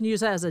 And you can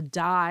use it as a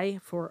dye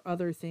for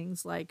other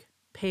things like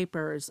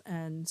papers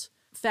and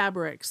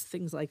fabrics,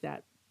 things like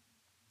that.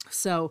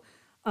 So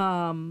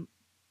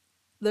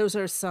those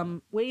are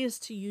some ways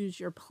to use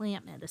your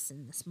plant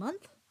medicine this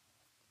month.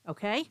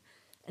 Okay?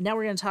 And now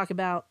we're going to talk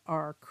about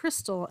our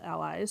crystal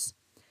allies.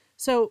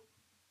 So,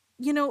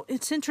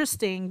 it's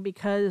interesting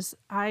because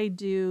I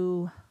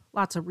do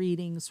lots of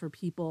readings for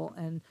people,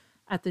 and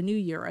at the New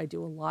Year, I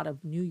do a lot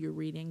of New Year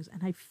readings,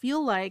 and I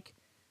feel like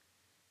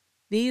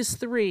these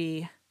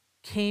three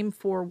came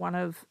for one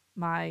of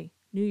my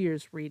New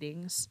Year's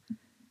readings.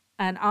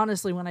 And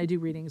honestly, when I do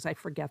readings, I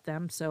forget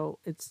them. So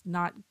it's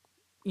not,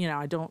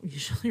 I don't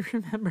usually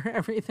remember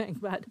everything,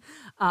 but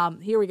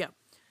here we go.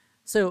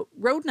 So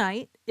Road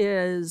Night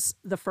is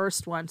the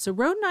first one. So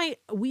Road Night,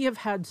 we have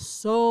had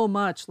so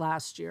much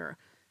last year.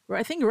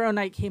 I think Road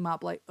Night came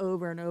up like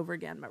over and over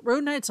again. But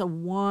Road Night's a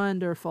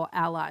wonderful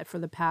ally for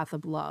the path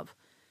of love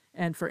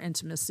and for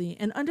intimacy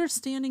and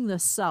understanding the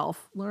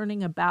self,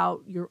 learning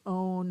about your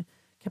own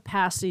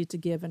capacity to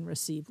give and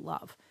receive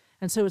love.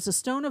 And so it's a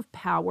stone of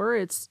power.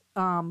 It's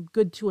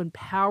good to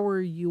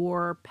empower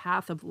your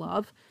path of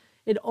love.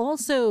 It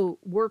also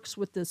works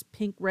with this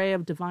pink ray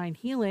of divine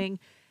healing,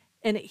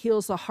 and it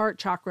heals the heart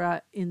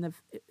chakra in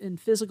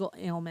physical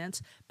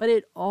ailments, but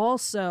it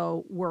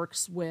also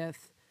works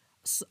with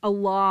a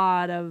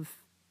lot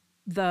of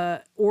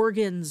the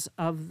organs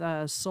of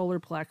the solar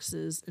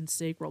plexus and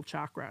sacral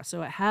chakra.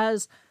 So it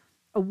has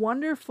a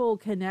wonderful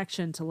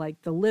connection to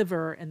like the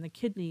liver and the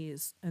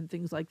kidneys and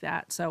things like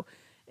that. So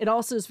it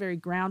also is very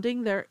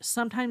grounding. There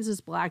sometimes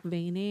is black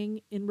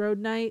veining in Road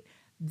Night.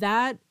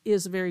 That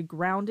is very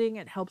grounding.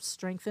 It helps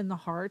strengthen the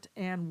heart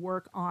and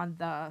work on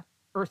the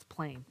earth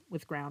plane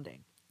with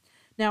grounding.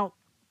 Now,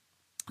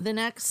 the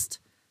next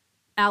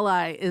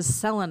ally is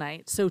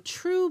selenite. So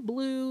true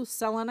blue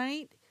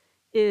selenite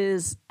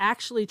is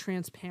actually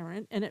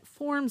transparent and it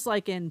forms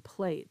like in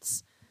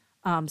plates.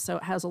 So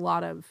it has a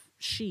lot of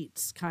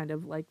sheets kind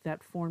of like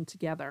that form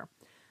together.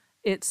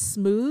 It's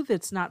smooth.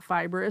 It's not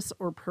fibrous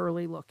or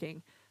pearly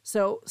looking.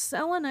 So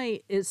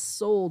selenite is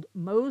sold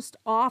most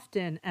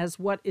often as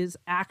what is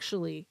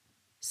actually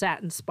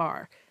satin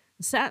spar.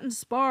 Satin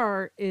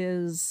spar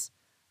is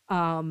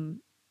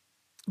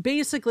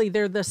basically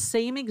they're the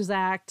same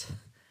exact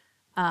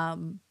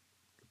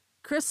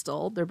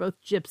crystal. They're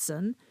both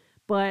gypsum,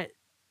 but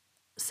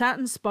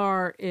satin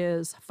spar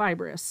is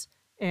fibrous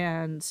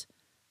and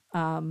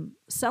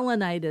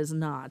selenite is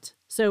not.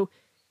 So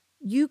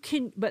you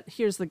can, but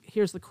here's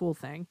the cool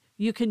thing.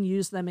 You can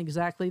use them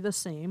exactly the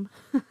same.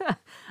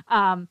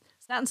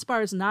 Satin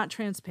spar is not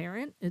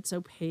transparent. It's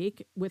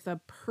opaque with a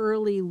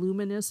pearly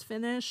luminous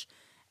finish.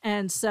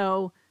 And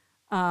so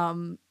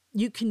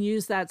you can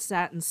use that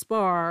satin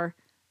spar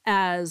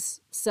as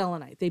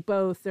selenite.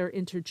 They're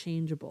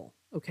interchangeable.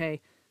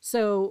 Okay.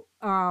 So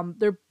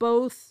they're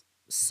both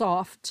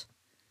soft,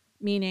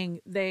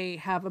 meaning they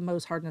have a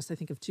Mohs hardness, I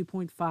think, of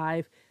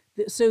 2.5.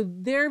 So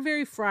they're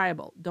very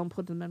friable. Don't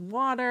put them in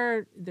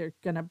water. They're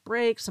going to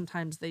break.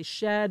 Sometimes they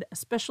shed,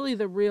 especially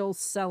the real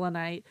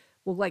selenite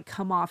will like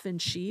come off in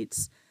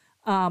sheets.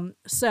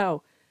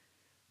 So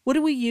what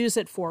do we use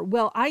it for?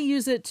 Well, I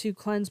use it to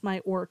cleanse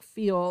my auric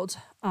field.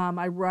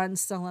 I run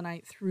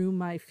selenite through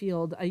my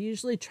field. I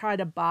usually try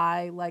to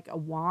buy like a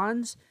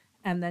wand,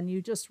 and then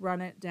you just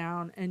run it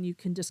down and you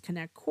can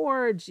disconnect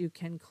cords. You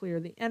can clear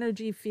the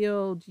energy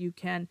field. You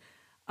can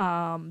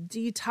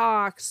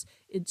detox.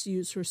 It's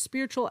used for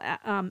spiritual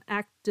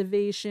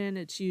activation.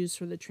 It's used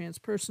for the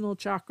transpersonal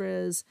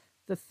chakras,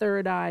 the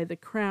third eye, the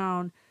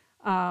crown.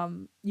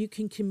 You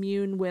can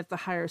commune with the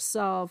higher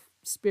self,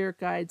 spirit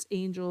guides,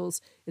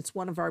 angels. It's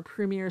one of our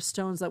premier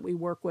stones that we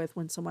work with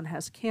when someone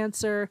has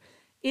cancer.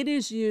 It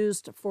is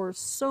used for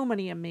so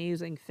many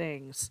amazing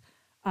things.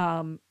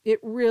 It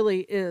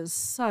really is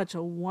such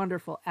a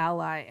wonderful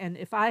ally. And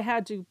if I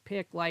had to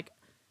pick like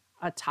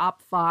a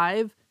top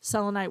 5,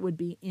 selenite would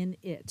be in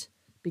it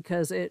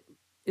because it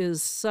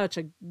is such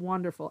a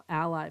wonderful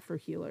ally for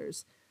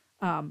healers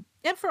and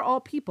for all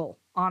people,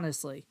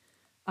 honestly.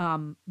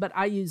 But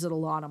I use it a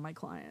lot on my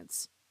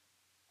clients.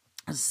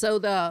 So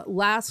the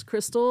last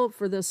crystal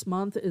for this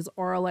month is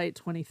Auralite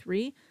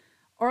 23.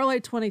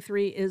 Auralite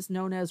 23 is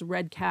known as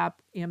red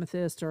cap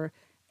amethyst or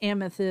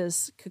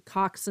amethyst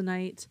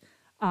cacoxenite.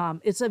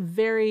 It's a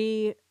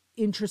very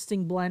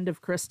interesting blend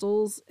of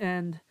crystals.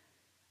 And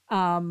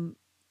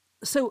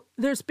so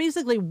there's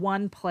basically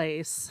one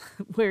place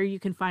where you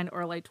can find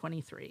Auralite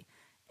 23.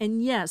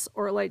 And yes,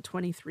 Auralite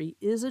 23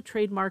 is a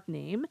trademark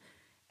name.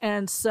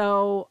 And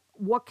so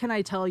what can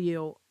I tell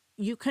you?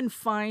 You can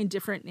find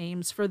different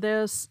names for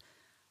this.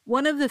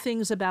 One of the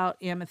things about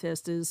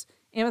amethyst is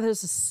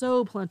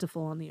so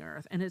plentiful on the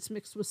earth, and it's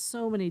mixed with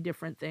so many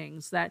different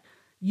things that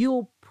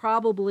you'll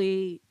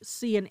probably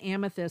see an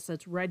amethyst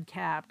that's red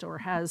capped or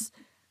has,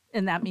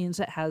 and that means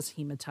it has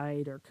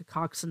hematite or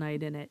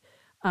cacoxenite in it,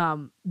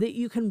 that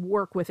you can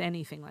work with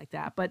anything like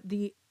that. But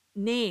the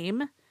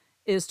name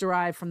is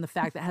derived from the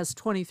fact that it has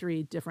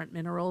 23 different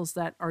minerals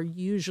that are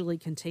usually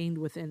contained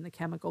within the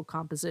chemical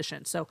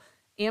composition. So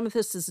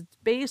amethyst is its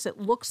base. It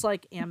looks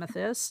like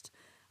amethyst,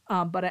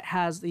 but it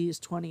has these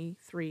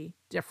 23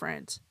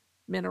 different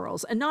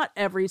minerals. And not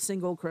every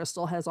single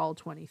crystal has all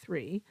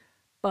 23,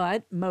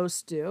 but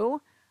most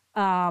do.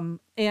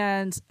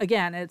 And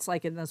again, it's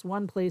like in this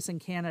one place in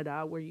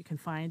Canada where you can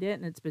find it,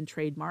 and it's been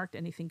trademarked,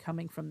 anything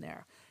coming from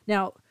there.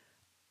 Now,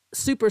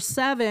 Super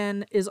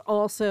 7 is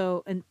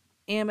also an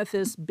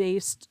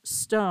amethyst-based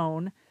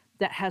stone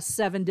that has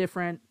 7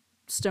 different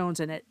stones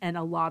in it, and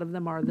a lot of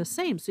them are the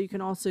same. So you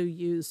can also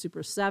use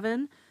Super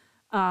 7.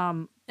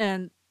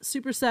 And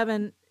Super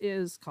 7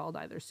 is called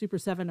either Super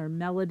 7 or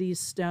Melody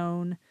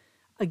Stone.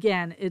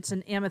 Again, it's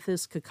an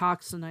amethyst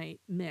cacoxenite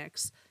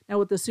mix. Now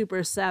with the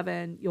Super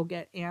 7, you'll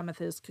get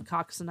amethyst,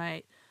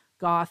 cacoxenite,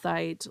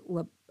 gothite,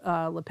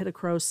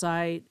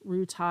 lepidocrosite,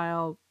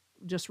 rutile,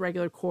 just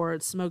regular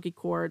quartz, smoky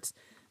quartz.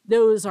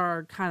 Those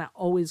are kind of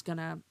always going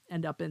to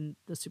end up in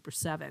the Super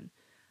 7.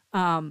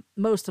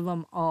 Most of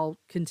them all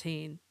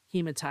contain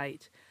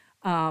hematite.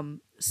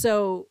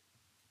 So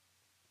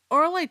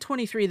Auralite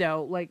 23,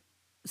 though, like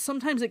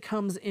sometimes it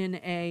comes in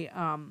a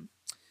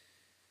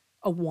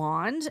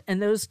wand, and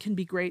those can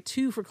be great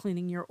too for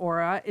cleaning your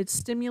aura. It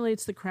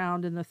stimulates the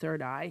crown and the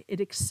third eye.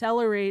 It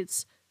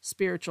accelerates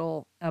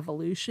spiritual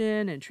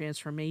evolution and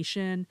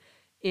transformation.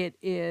 It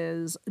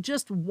is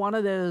just one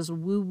of those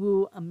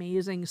woo-woo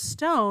amazing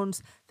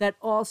stones that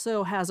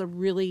also has a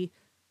really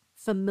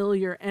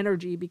familiar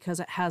energy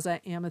because it has an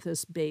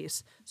amethyst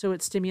base. So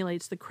it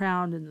stimulates the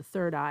crown and the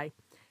third eye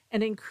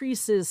and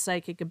increases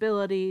psychic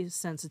ability,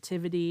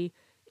 sensitivity.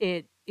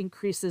 It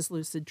increases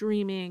lucid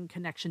dreaming,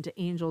 connection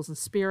to angels and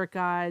spirit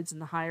guides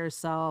and the higher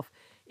self.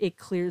 It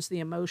clears the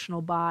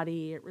emotional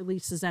body. It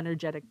releases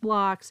energetic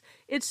blocks.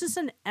 It's just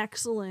an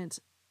excellent,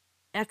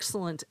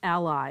 excellent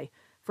ally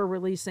for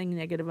releasing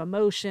negative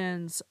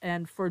emotions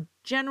and for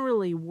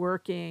generally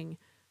working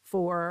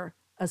for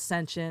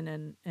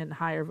ascension and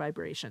higher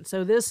vibration.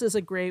 So this is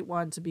a great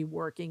one to be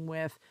working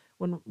with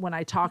when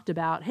I talked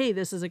about, hey,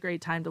 this is a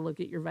great time to look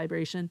at your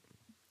vibration.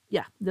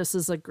 Yeah, this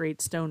is a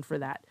great stone for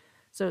that.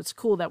 So it's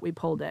cool that we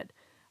pulled it.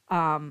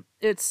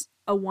 It's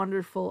a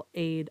wonderful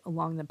aid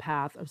along the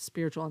path of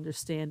spiritual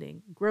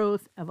understanding,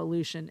 growth,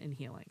 evolution, and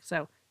healing.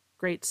 So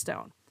great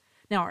stone.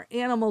 Now our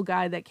animal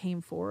guide that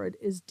came forward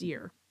is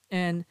deer.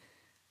 And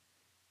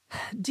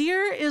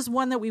deer is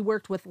one that we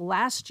worked with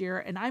last year,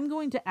 and I'm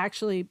going to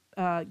actually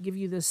give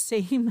you the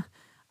same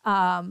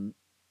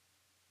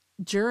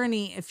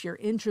journey if you're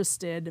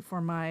interested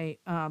for my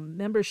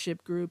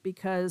membership group,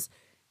 because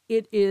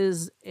it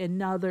is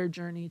another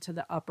journey to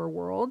the upper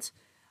world.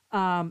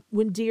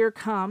 When deer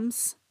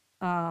comes,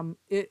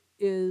 it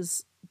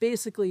is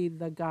basically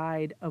the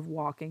guide of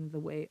walking the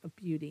way of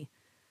beauty.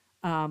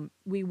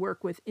 We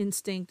work with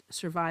instinct,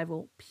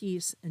 survival,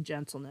 peace, and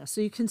gentleness.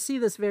 So you can see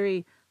this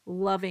very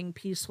loving,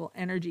 peaceful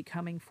energy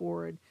coming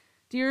forward.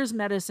 Deer's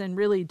medicine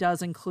really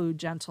does include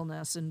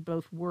gentleness in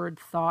both word,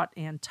 thought,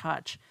 and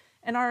touch,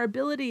 and our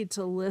ability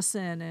to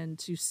listen and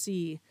to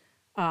see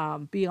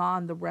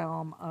beyond the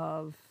realm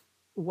of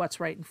what's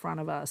right in front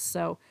of us.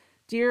 So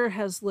deer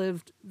has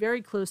lived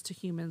very close to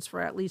humans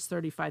for at least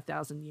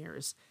 35,000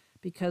 years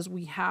because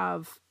we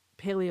have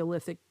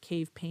Paleolithic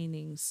cave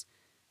paintings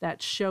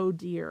that show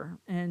deer.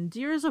 And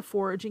deer is a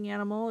foraging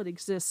animal. It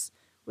exists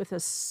with a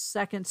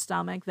second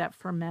stomach that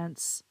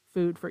ferments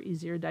food for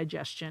easier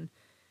digestion.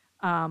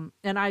 And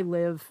I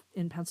live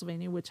in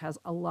Pennsylvania, which has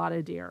a lot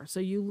of deer. So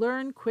you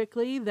learn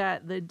quickly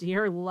that the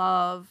deer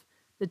love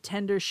the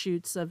tender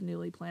shoots of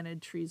newly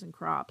planted trees and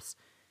crops.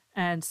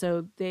 And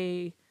so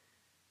they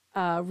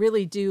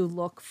really do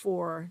look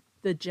for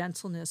the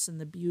gentleness and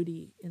the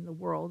beauty in the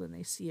world, and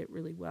they see it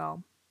really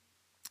well.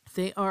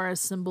 They are a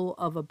symbol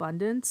of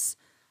abundance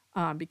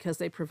because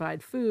they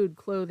provide food,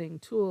 clothing,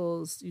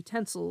 tools,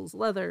 utensils,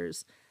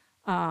 leathers.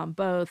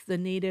 Both the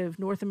native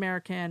North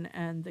American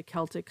and the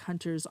Celtic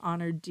hunters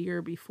honored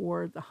deer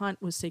before the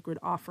hunt with sacred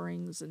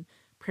offerings and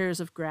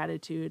prayers of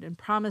gratitude and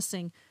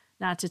promising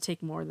not to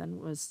take more than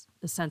was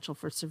essential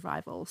for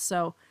survival.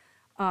 So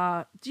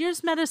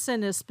deer's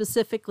medicine is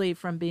specifically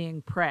from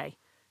being prey.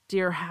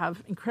 Deer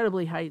have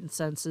incredibly heightened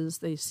senses.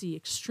 They see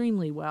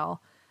extremely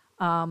well.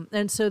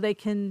 And so they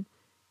can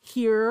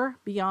hear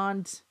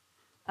beyond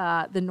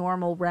the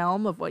normal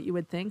realm of what you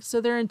would think.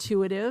 So they're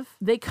intuitive.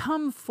 They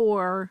come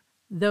for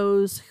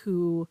those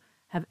who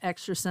have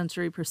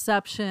extrasensory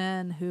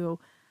perception, who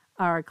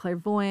are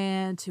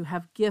clairvoyant, who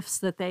have gifts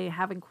that they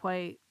haven't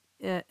quite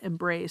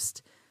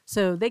embraced.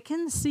 So they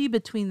can see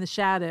between the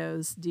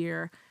shadows,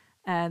 deer,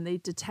 and they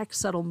detect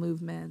subtle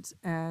movement.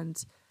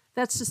 And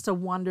that's just a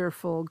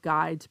wonderful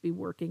guide to be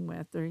working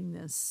with during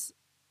this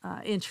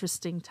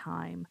interesting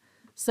time.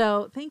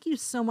 So thank you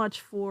so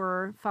much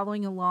for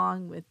following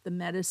along with the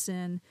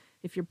medicine.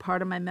 If you're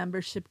part of my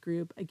membership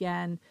group,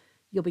 again,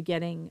 you'll be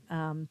getting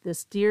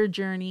this deer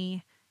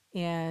journey,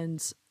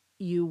 and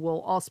you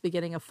will also be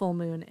getting a full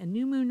moon and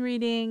new moon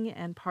reading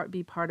and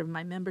be part of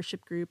my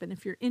membership group. And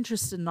if you're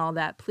interested in all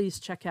that, please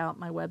check out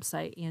my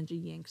website,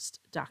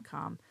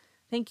 angieyingst.com.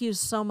 Thank you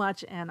so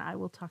much, and I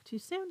will talk to you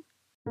soon.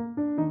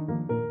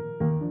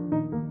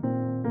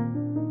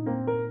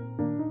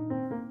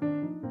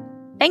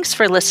 Thanks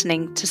for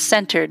listening to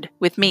Centered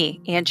with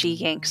me, Angie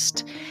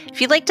Yingst.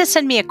 If you'd like to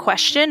send me a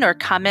question or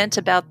comment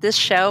about this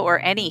show or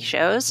any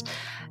shows,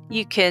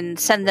 you can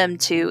send them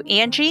to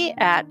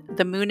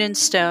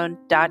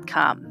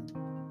Angie@themoonandstone.com.